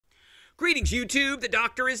Greetings, YouTube. The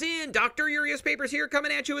Doctor is in. Dr. Urias Papers here,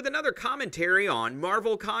 coming at you with another commentary on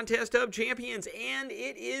Marvel Contest of Champions, and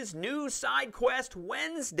it is New Side Quest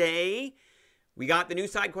Wednesday. We got the new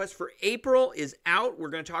side quest for April is out. We're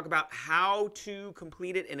going to talk about how to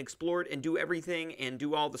complete it and explore it and do everything and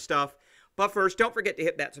do all the stuff. But first, don't forget to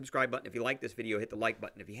hit that subscribe button. If you like this video, hit the like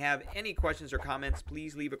button. If you have any questions or comments,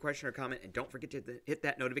 please leave a question or comment, and don't forget to hit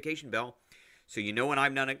that notification bell so you know when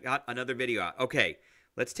I've got another video out. Okay.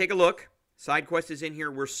 Let's take a look. Side quest is in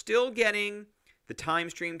here. We're still getting the time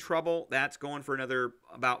stream trouble. That's going for another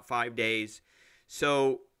about 5 days.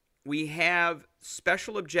 So we have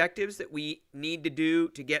special objectives that we need to do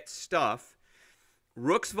to get stuff.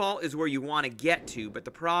 Rook's Vault is where you want to get to, but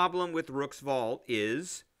the problem with Rook's Vault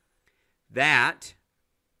is that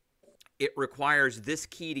it requires this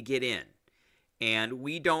key to get in. And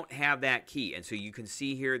we don't have that key. And so you can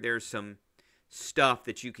see here there's some stuff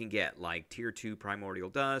that you can get, like Tier 2 Primordial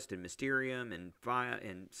Dust and Mysterium and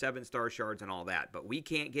 7-star shards and all that. But we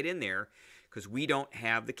can't get in there because we don't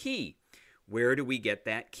have the key. Where do we get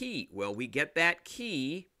that key? Well, we get that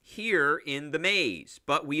key here in the maze,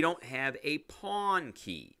 but we don't have a pawn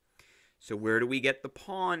key. So where do we get the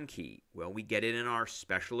pawn key? Well, we get it in our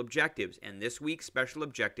special objectives, and this week's special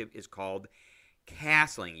objective is called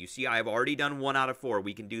Castling. You see, I've already done 1 out of 4.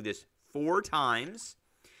 We can do this 4 times.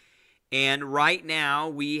 And right now,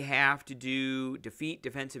 we have to do defeat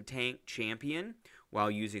defensive tank champion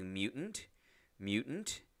while using mutant,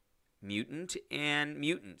 mutant, mutant, and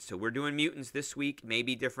mutant. So we're doing mutants this week,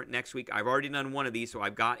 maybe different next week. I've already done 1 of these, so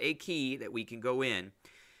I've got a key that we can go in.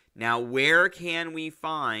 Now, where can we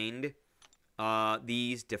find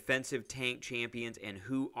these defensive tank champions, and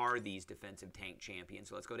who are these defensive tank champions?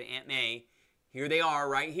 So let's go to Aunt May. Here they are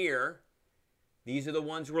right here. These are the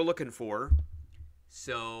ones we're looking for.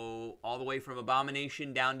 So, all the way from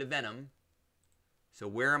Abomination down to Venom. So,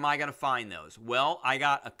 where am I going to find those? Well, I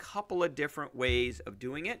got a couple of different ways of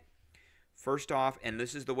doing it. First off, and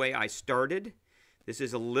this is the way I started. This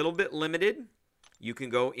is a little bit limited. You can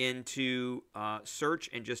go into search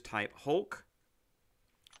and just type Hulk.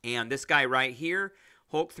 And this guy right here,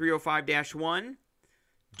 Hulk 305-1,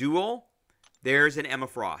 Duel. There's an Emma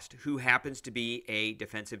Frost, who happens to be a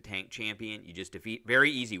defensive tank champion. You just defeat,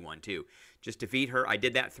 very easy one too. Just defeat her. I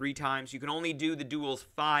did that 3 times. You can only do the duels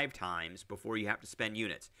 5 times before you have to spend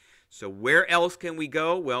units. So where else can we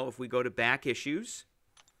go? Well, if we go to back issues,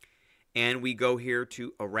 and we go here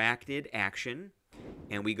to Arachnid Action,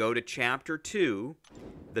 and we go to Chapter 2,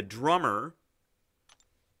 the Drummer,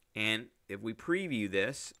 and if we preview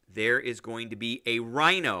this, there is going to be a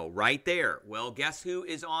Rhino right there. Well, guess who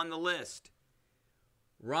is on the list?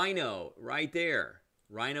 Rhino, right there.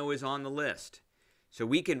 Rhino is on the list. So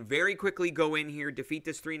we can very quickly go in here, defeat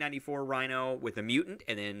this 394 Rhino with a mutant,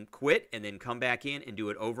 and then quit, and then come back in and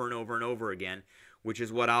do it over and over and over again, which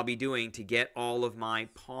is what I'll be doing to get all of my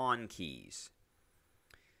pawn keys.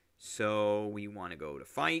 So we want to go to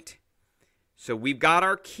fight. So we've got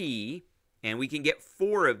our key, and we can get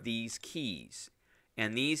 4 of these keys.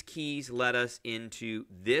 And these keys let us into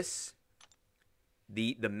this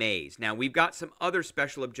the maze. Now, we've got some other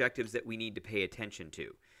special objectives that we need to pay attention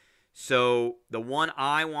to. So, the one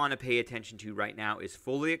I want to pay attention to right now is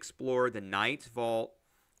fully explore the Knight's Vault,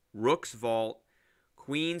 Rook's Vault,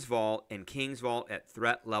 Queen's Vault, and King's Vault at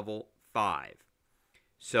threat level 5.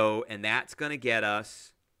 So, and that's going to get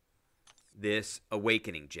us this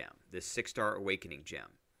Awakening Gem, this 6-star Awakening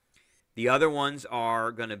Gem. The other ones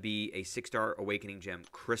are going to be a 6-star Awakening Gem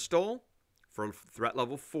Crystal for threat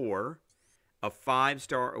level 4, a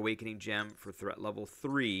 5-star Awakening Gem for threat level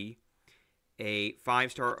 3, a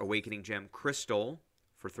 5-star Awakening Gem Crystal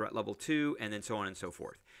for threat level 2, and then so on and so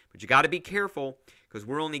forth. But you got to be careful because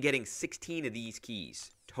we're only getting 16 of these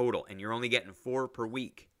keys total, and you're only getting 4 per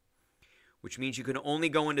week, which means you can only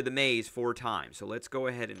go into the maze 4 times. So let's go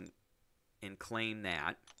ahead and claim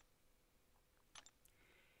that.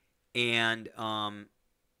 And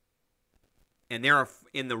there are,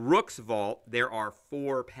 in the Rook's Vault, there are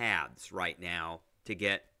 4 paths right now to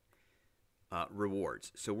get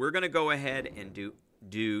rewards. So we're going to go ahead and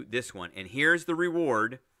do this one. And here's the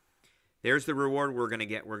reward. There's the reward we're going to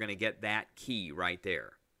get. We're going to get that key right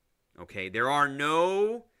there. Okay, there are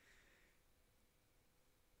no...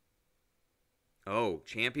 Oh,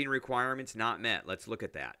 champion requirements not met. Let's look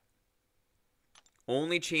at that.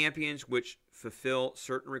 Only champions which fulfill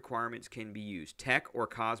certain requirements can be used. Tech or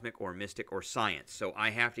Cosmic or Mystic or Science. So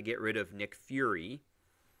I have to get rid of Nick Fury.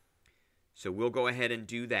 So we'll go ahead and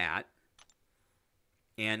do that.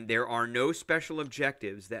 And there are no special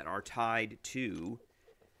objectives that are tied to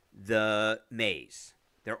the maze.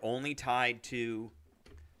 They're only tied to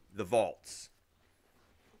the vaults.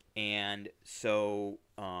 And so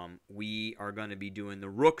we are going to be doing the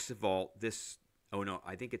Rook's Vault this... Oh, no,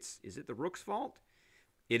 I think it's... Is it the Rook's Vault?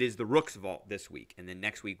 It is the Rook's Vault this week. And then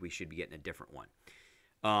next week we should be getting a different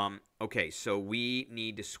one. Okay, so we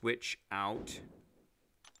need to switch out.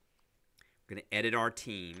 We're going to edit our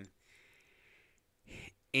team.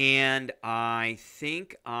 And I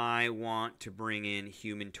think I want to bring in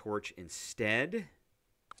Human Torch instead.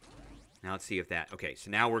 Now let's see if that... Okay,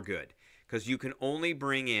 so now we're good. Because you can only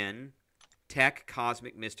bring in Tech,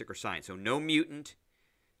 Cosmic, Mystic, or Science. So no mutant,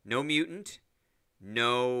 no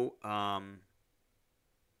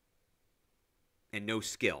and no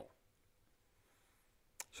skill.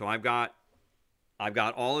 So I've got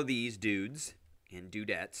all of these dudes and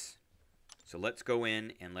dudettes. So let's go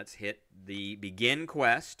in and let's hit the begin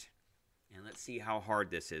quest. And let's see how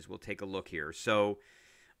hard this is. We'll take a look here. So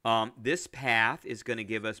this path is going to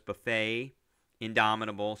give us Buffet,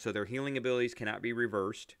 Indomitable. So their healing abilities cannot be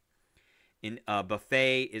reversed.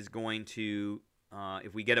 Buffet is going to,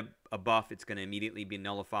 if we get a buff, it's going to immediately be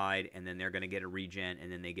nullified. And then they're going to get a regen.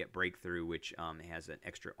 And then they get Breakthrough, which has an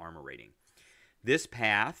extra armor rating. This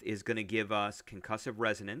path is going to give us Concussive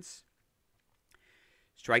Resonance.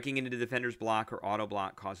 Striking into the defender's block or auto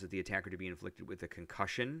block causes the attacker to be inflicted with a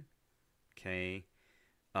concussion. Okay.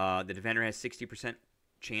 The defender has 60%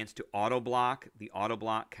 chance to auto block. The auto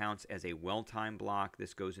block counts as a well-timed block.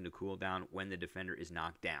 This goes into cooldown when the defender is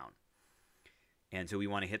knocked down. And so we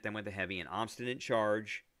want to hit them with a heavy and obstinate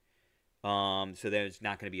charge. So there's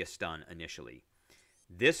not going to be a stun initially.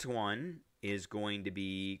 This one is going to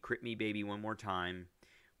be Crit Me Baby one more time,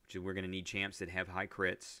 which is we're going to need champs that have high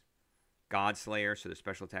crits. Godslayer, so the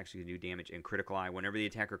special attacks can do damage, and Critical Eye. Whenever the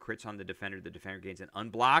attacker crits on the defender gains an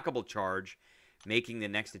unblockable charge, making the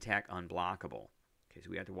next attack unblockable. Okay, so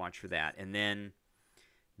we have to watch for that. And then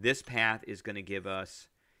this path is going to give us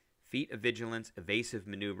Feat of Vigilance, Evasive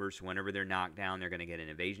Maneuvers. So whenever they're knocked down, they're going to get an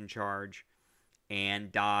evasion charge.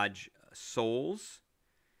 And Dodge Souls.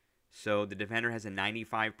 So the defender has a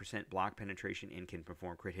 95% block penetration and can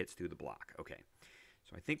perform crit hits through the block. Okay,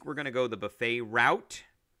 so I think we're going to go the Buffet route.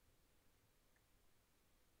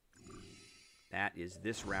 That is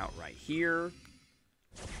this route right here.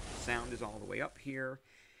 Sound is all the way up here.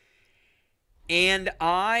 And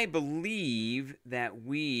I believe that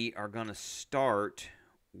we are going to start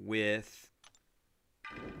with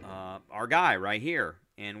our guy right here.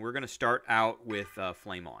 And we're going to start out with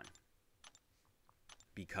Flame On.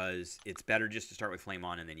 Because it's better just to start with Flame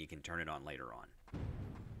On and then you can turn it on later on.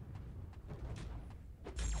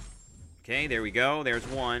 Okay, there we go. There's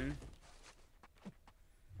one.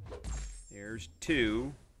 There's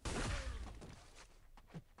two.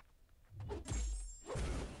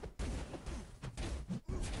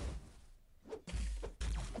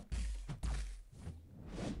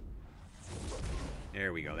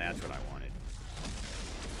 There we go. That's what I wanted.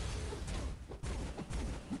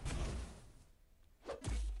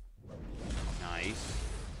 Nice.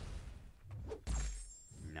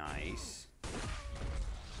 Nice.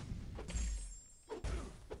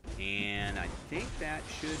 And I think that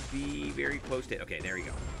should be very close to it. Okay, there you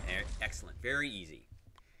go. Excellent. Very easy.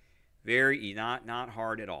 Very easy. Not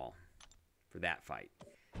hard at all for that fight.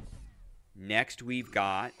 Next, we've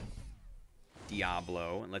got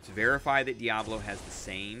Diablo. And let's verify that Diablo has the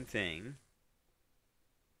same thing.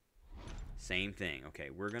 Same thing. Okay,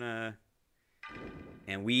 we're going to...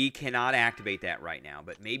 And we cannot activate that right now,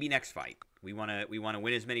 but maybe next fight. We want to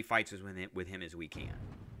win as many fights with him as we can.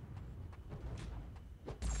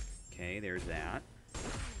 Okay, there's that.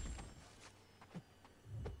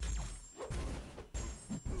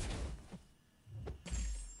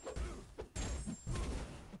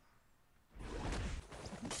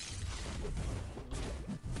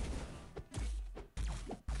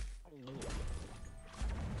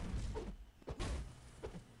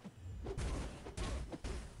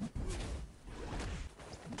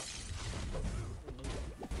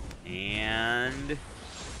 And...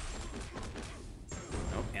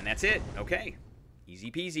 oh, and that's it. Okay. Easy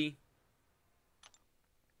peasy.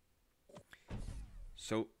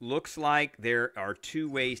 So, looks like there are two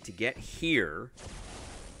ways to get here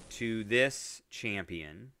to this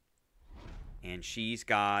champion. And she's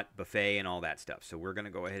got Buffet and all that stuff. So, we're going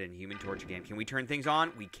to go ahead and Human Torch again. Can we turn things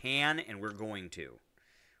on? We can, and we're going to.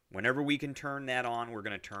 Whenever we can turn that on, we're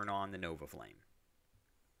going to turn on the Nova Flame.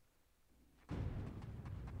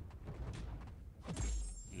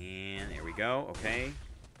 And there we go. Okay.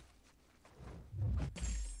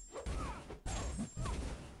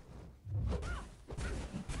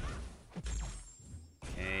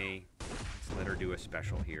 Okay. Let's let her do a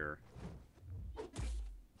special here.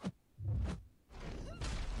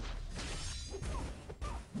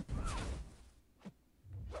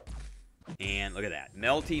 And look at that.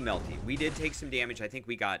 Melty, Melty. We did take some damage. I think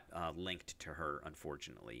we got linked to her,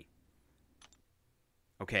 unfortunately.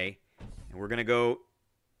 Okay. And we're going to go...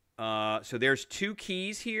 so there's 2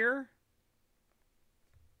 keys here.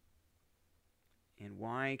 And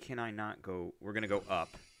why can I not go... We're going to go up.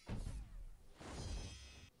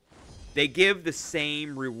 They give the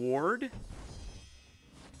same reward.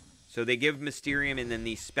 So they give Mysterium and then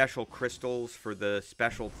these special crystals for the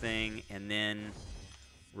special thing. And then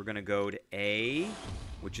we're going to go to A,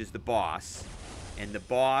 which is the boss. And the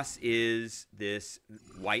boss is this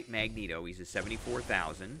white Magneto. He's a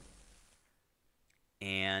 74,000.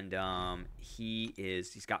 And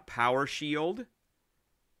he's got power shield.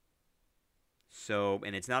 So,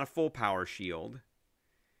 and it's not a full power shield.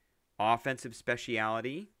 Offensive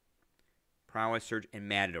speciality. Prowess, Surge, and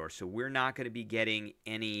Matador. So we're not going to be getting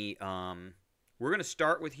any... we're going to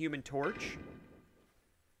start with Human Torch.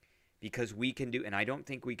 Because we can do... And I don't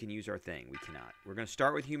think we can use our thing. We cannot. We're going to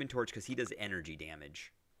start with Human Torch because he does energy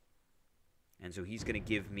damage. And so he's going to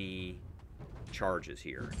give me charges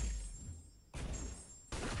here.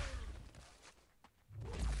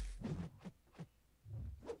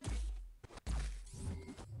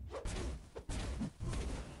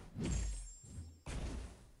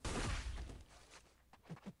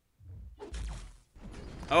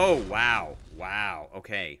 Oh, wow. Wow.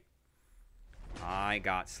 Okay. I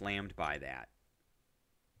got slammed by that.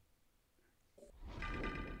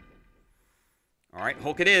 All right,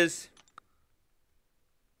 Hulk it is.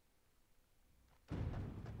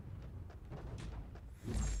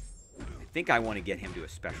 I think I want to get him to a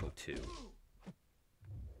special 2.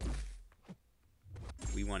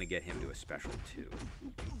 We want to get him to a special 2.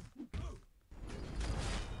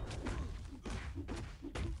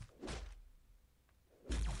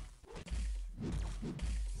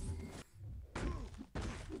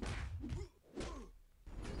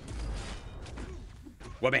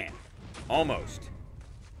 Wabam. Almost.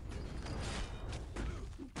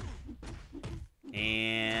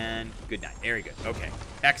 And good night. Very good. Okay.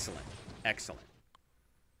 Excellent. Excellent.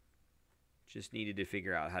 Just needed to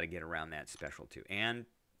figure out how to get around that special too. And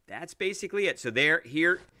that's basically it. So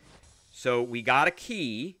here. So we got a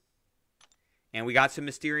key. And we got some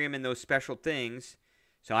Mysterium and those special things.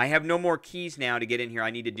 So I have no more keys now to get in here.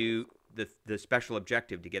 I need to do the special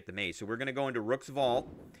objective to get the maze. So we're going to go into Rook's Vault.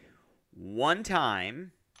 One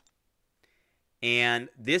time, and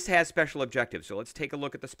this has special objectives. So let's take a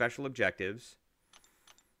look at the special objectives.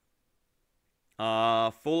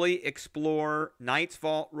 Fully explore Knight's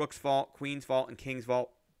Vault, Rook's Vault, Queen's Vault, and King's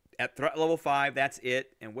Vault at threat level 5. That's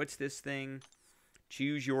it. And what's this thing?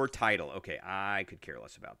 Choose your title. Okay, I could care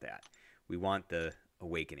less about that. We want the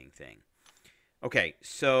awakening thing. Okay,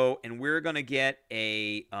 so, and we're going to get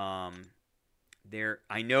a...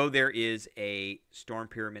 I know there is a Storm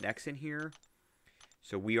Pyramid X in here.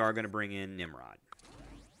 So we are going to bring in Nimrod.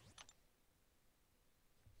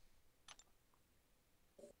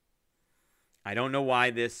 I don't know why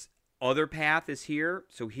this other path is here.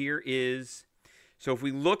 So here is... So if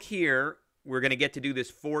we look here, we're going to get to do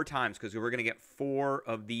this 4 times because we're going to get 4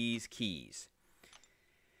 of these keys.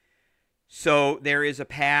 So there is a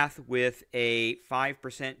path with a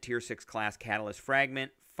 5% Tier 6 class Catalyst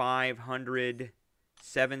Fragment, 500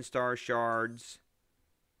 7-star shards,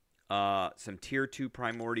 some Tier 2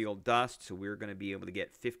 Primordial Dust, so we're going to be able to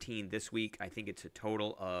get 15 this week. I think it's a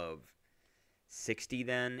total of 60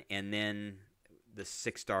 then, and then the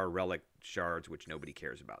 6-star Relic shards, which nobody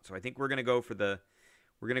cares about. So I think we're going to go for the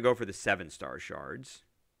 7-star shards.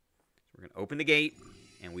 So we're going to open the gate,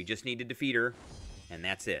 and we just need to defeat her, and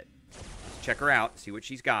that's it. Let's check her out, see what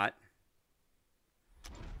she's got.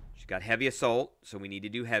 She's got Heavy Assault, so we need to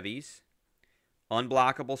do heavies.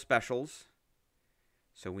 Unblockable specials.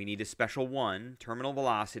 So we need a special 1. Terminal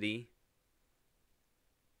velocity.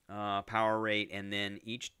 Power rate. And then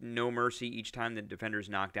no mercy each time the defenders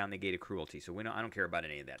knock down the gate of cruelty. So I don't care about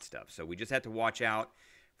any of that stuff. So we just have to watch out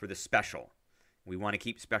for the special. We want to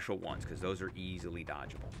keep special 1s because those are easily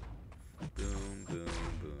dodgeable. Boom, boom,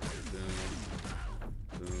 boom, boom.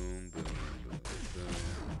 Boom, boom, boom, boom.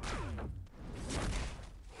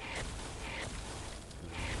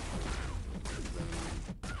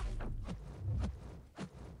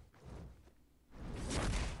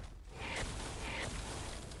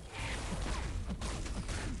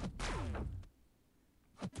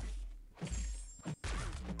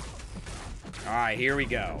 All right, here we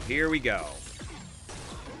go. Here we go.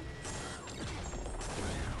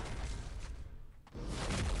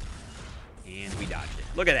 And we dodged it.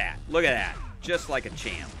 Look at that. Look at that. Just like a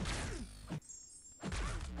champ.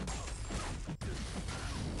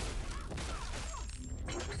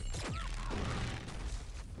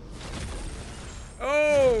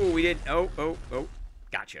 we did. Oh.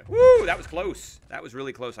 Gotcha. Woo, that was close. That was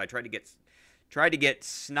really close. I tried to get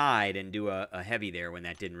snide and do a heavy there when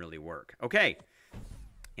that didn't really work. Okay.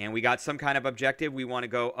 And we got some kind of objective. We want to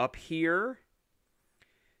go up here.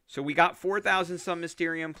 So we got 4,000 some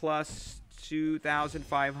Mysterium plus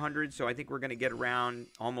 2,500. So I think we're going to get around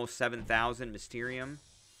almost 7,000 Mysterium.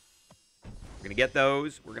 We're going to get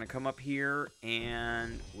those. We're going to come up here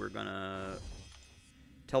and we're going to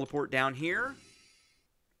teleport down here.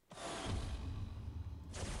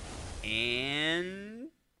 And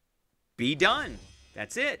be done.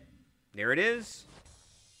 That's it. There it is.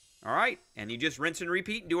 All right. And you just rinse and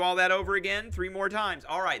repeat and do all that over again 3 more times.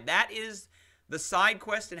 All right. That is the side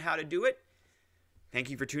quest and how to do it. Thank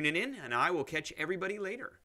you for tuning in, and I will catch everybody later.